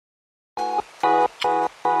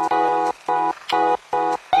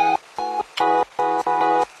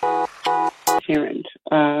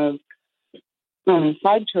grandparent of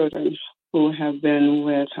five children who have been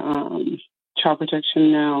with child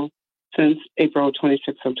protection now since April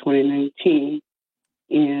 26th of 2019,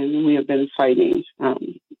 and we have been fighting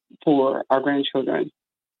for our grandchildren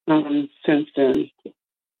since then.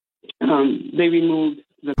 They removed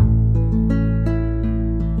the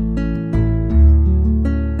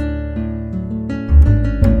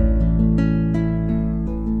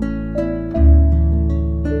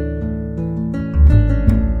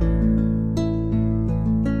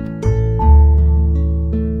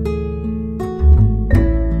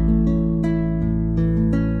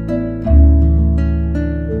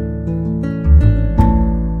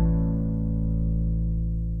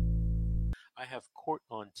I have court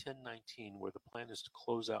on 10/19 where the plan is to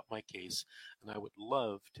close out my case, and I would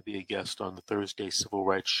love to be a guest on the Thursday Civil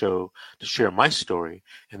Rights Show to share my story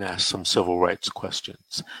and ask some civil rights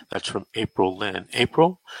questions. That's from April Lynn.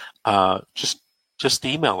 April, just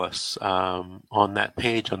email us on that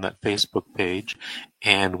page, on that Facebook page,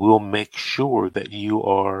 and we'll make sure that you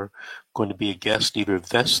are going to be a guest either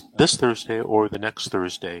this Thursday or the next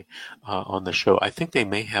Thursday on the show. I think they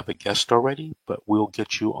may have a guest already, but we'll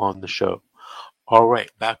get you on the show. All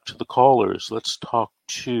right, back to the callers. Let's talk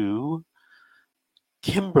to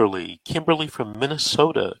Kimberly. Kimberly from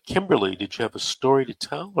Minnesota. Kimberly, did you have a story to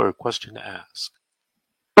tell or a question to ask?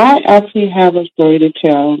 I actually have a story to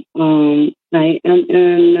tell. I am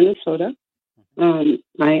in Minnesota. I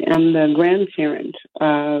am the grandparent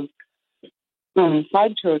of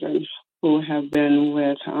five children who have been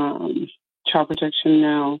with child protection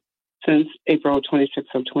now since April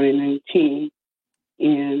 26th of 2019,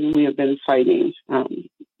 and we have been fighting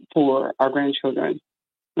for our grandchildren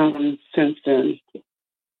since then.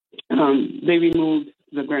 They removed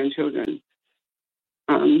the grandchildren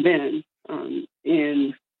then,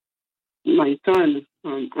 and my son,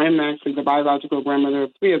 I'm actually the biological grandmother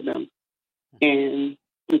of three of them. And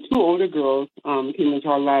the two older girls came into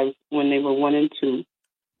our lives when they were 1 and 2,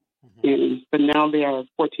 but now they are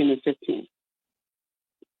 14 and 15.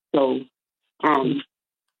 So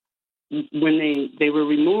when they were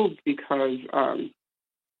removed because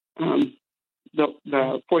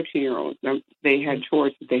the 14-year-olds, they had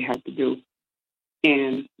chores that they had to do,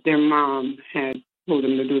 and their mom had told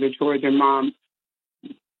them to do the chores. Their mom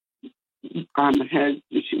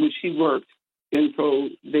she worked, and so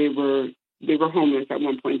they were homeless at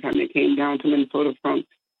one point in time. They came down to Minnesota from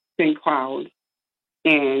St. Cloud,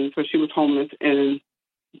 and so she was homeless, and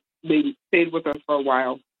they stayed with us for a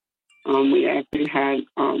while. We actually had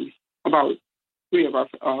about 3 of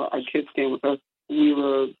our kids staying with us. We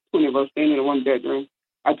were 20 of us staying in a 1-bedroom,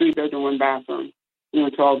 a 3-bedroom, 1 bathroom,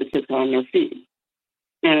 until all the kids got on their feet.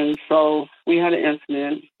 And so we had an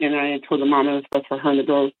incident, and I told the mom it was best for her and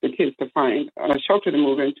the kids to find a shelter to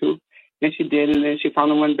move into. And she did, and then she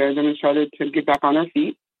found a 1-bedroom and started to get back on her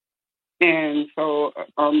feet. And so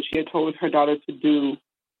she had told her daughter to do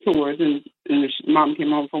chores, and mom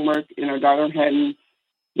came home from work, and her daughter hadn't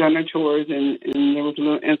done her chores, and there was a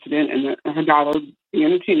little incident, and her daughter,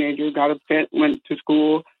 being a teenager, got upset, went to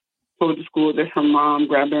school, told the school that her mom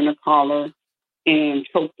grabbed her in the collar and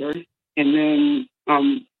choked her, and then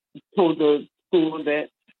told the school that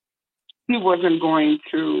she wasn't going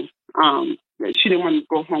to, that she didn't want to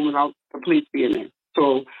go home without the police being there.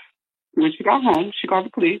 So when she got home, she called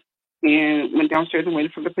the police and went downstairs and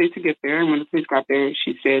waited for the police to get there. And when the police got there,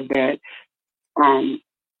 she said that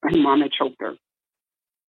her mom had choked her.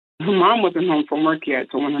 Her mom wasn't home from work yet,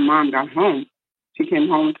 so when her mom got home, she came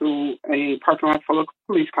home to a parking lot full of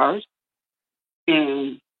police cars,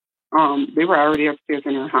 and they were already upstairs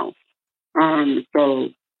in her house. So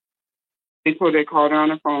they called her on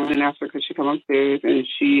the phone and asked her could she come upstairs, and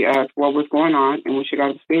she asked what was going on. And when she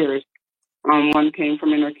got upstairs, one came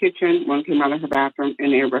from in her kitchen, one came out of her bathroom,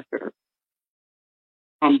 and they arrested her.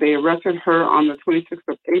 They arrested her on the 26th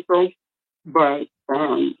of April, but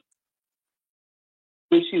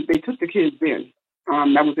they took the kids in.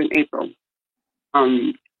 That was in April.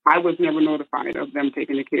 I was never notified of them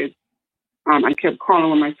taking the kids. I kept calling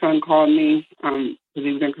when my son called me because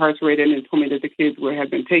he was incarcerated and told me that the kids had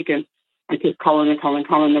been taken. I kept calling,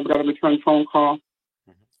 never got a return phone call.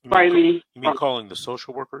 You mean calling the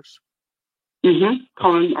social workers?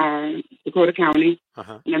 Calling Dakota County.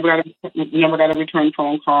 Never got a return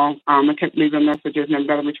phone call. I kept leaving messages, never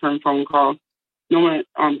got a return phone call. No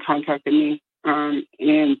one contacted me.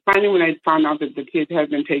 And finally, when I found out that the kids had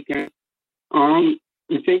been taken, I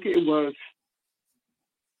think it was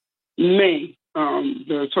May,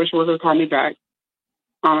 the social worker called me back.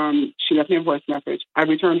 She left me a voice message. I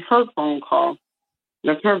returned her phone call,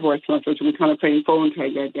 left her voice message. We kind of played phone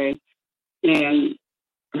tag that day. And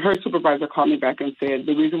her supervisor called me back and said,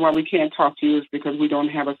 the reason why we can't talk to you is because we don't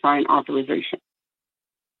have a signed authorization.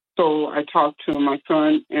 So I talked to my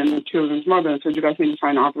son and the children's mother and said, you guys need to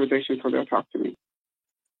sign authorization so they'll talk to me.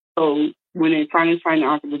 So when they finally signed the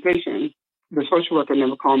authorization, the social worker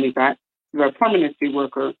never called me back. The permanency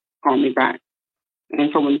worker called me back. And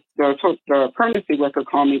so when the permanency worker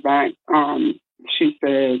called me back, she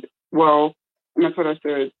said, well, and that's what I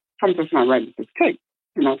said, something's not right with this case.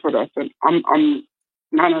 And that's what I said, I'm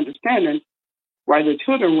not understanding why the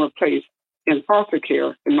children were placed in foster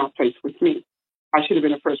care and not placed with me. I should have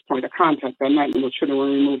been the first point of contact that night when the children were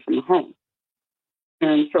removed from the home.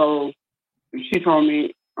 And so she told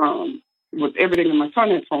me, with everything that my son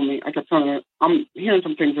had told me, I kept telling her, I'm hearing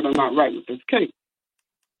some things that are not right with this case.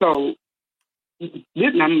 So,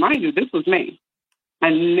 now mind you, this was May. I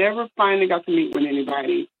never finally got to meet with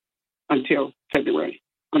anybody until February.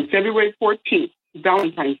 On February 14th,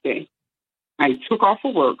 Valentine's Day, I took off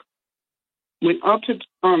of work, went up to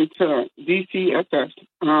DCFS,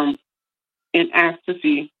 and asked to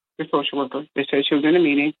see the social worker. They said she was in a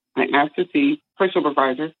meeting. I asked to see her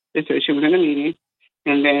supervisor. They said she was in a meeting.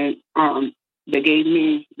 And then they gave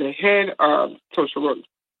me the head of social work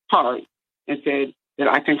card and said that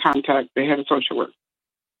I can contact the head of social work.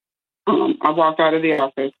 I walked out of the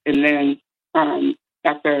office, and then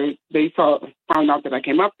after they found out that I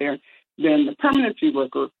came up there, then the permanency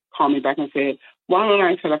worker called me back and said, why don't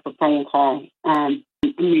I set up a phone call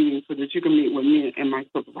meeting so that you can meet with me and my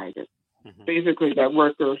supervisor? Mm-hmm. Basically, that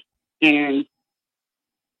worker and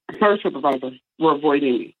her supervisor were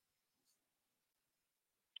avoiding me.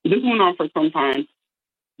 This went on for some time.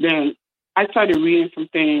 Then I started reading some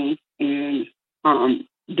things and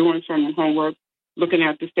doing some homework, looking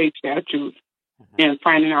at the state statutes, mm-hmm. and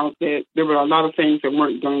finding out that there were a lot of things that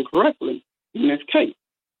weren't done correctly in this case.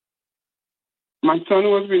 My son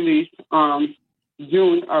was released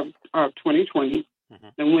June of 2020, mm-hmm.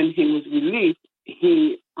 and when he was released,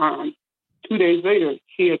 he 2 days later,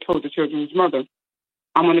 he had told the children's mother,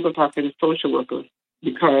 I'm going to go talk to the social worker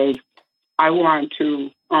because I want to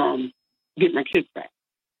get my kids back.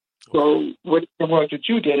 So what it was that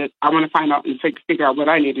you did it, I want to find out and figure out what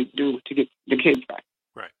I need to do to get the kids back.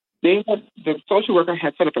 Right. The social worker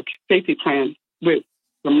had set up a safety plan with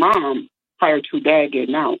the mom prior to dad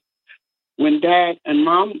getting out. When dad and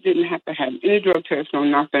mom didn't have to have any drug tests or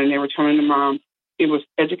nothing, they were telling the mom it was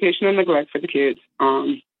educational neglect for the kids.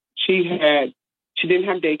 She didn't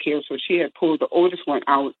have daycare, so she had pulled the oldest one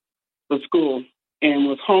out of school and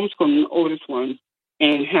was homeschooling the oldest one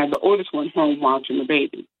and had the oldest one home watching the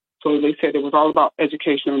baby. So they said it was all about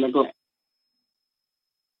educational neglect.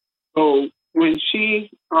 So when he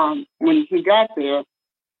got there,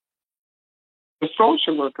 the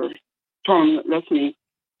social worker told him, listen,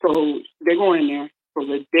 so they go in there. So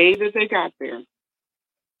the day that they got there,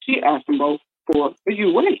 she asked them both for a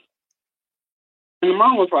UA. And the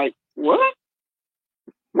mom was like, what?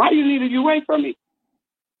 Why do you need a UA from me?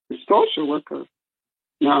 The social worker.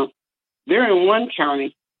 Now, they're in one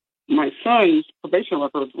county. My son's probation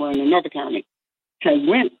workers were in another county. Had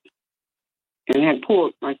went and had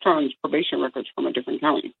pulled my son's probation records from a different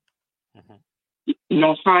county. Mm-hmm.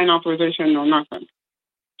 No sign authorization, no nothing.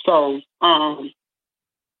 So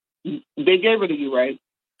they gave her the UA.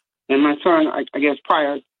 And my son, I guess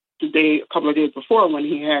prior to a couple of days before when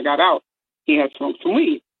he had got out, he had smoked some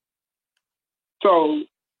weed. So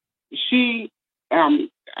she, I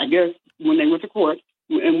guess when they went to court,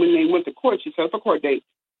 she set up a court date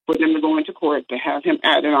for them to go into court to have him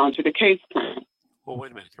added on to the case plan. Well,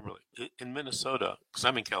 wait a minute, Kimberly. In Minnesota, because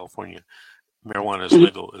I'm in California, marijuana is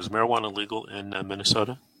legal. Is marijuana legal in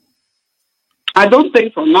Minnesota? I don't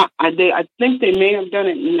think so. I think they may have done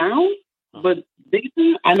it now, but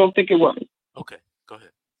I don't think it was. Okay, go ahead.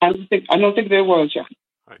 I don't think there was, yeah.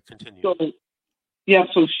 All right, continue.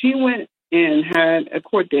 So she went and had a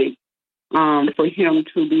court date for him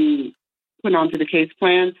to be put onto the case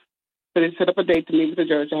plan. So they set up a date to meet with the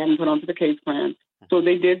judge to have him put onto the case plan. So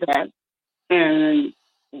they did that. And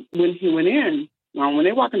when he went in, when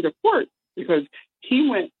they walked into court, because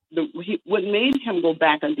what made him go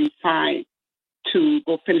back and decide to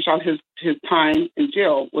go finish out his time in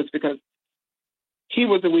jail was because he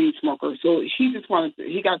was a weed smoker. So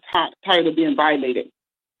he got tired of being violated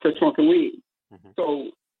for smoking weed. Mm-hmm.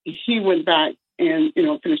 So he went back and,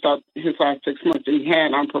 finished out his last 6 months that he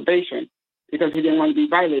had on probation because he didn't want to be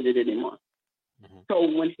violated anymore. Mm-hmm. So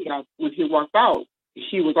when he walked out,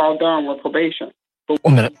 he was all done with probation. But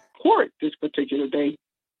when the court this particular day,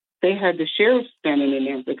 they had the sheriff standing in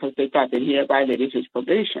there because they thought that he had violated his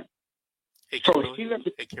probation. Hey, Kimberly.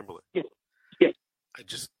 So Kimberly. Yeah. I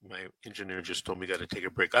just My engineer just told me got to take a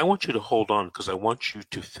break. I want you to hold on because I want you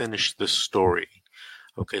to finish this story.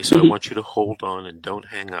 Okay, so I want you to hold on and don't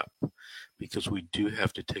hang up because we do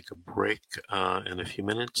have to take a break in a few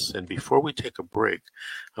minutes. And before we take a break,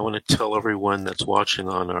 I want to tell everyone that's watching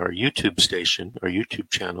on our YouTube station, our YouTube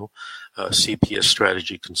channel, CPS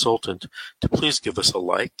Strategy Consultant, to please give us a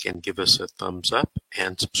like and give us a thumbs up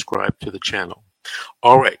and subscribe to the channel.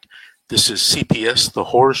 All right. This is CPS, the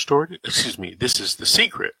horror story. Excuse me. This is The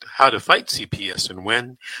Secret, How to Fight CPS and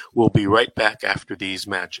When. We'll be right back after these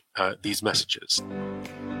messages.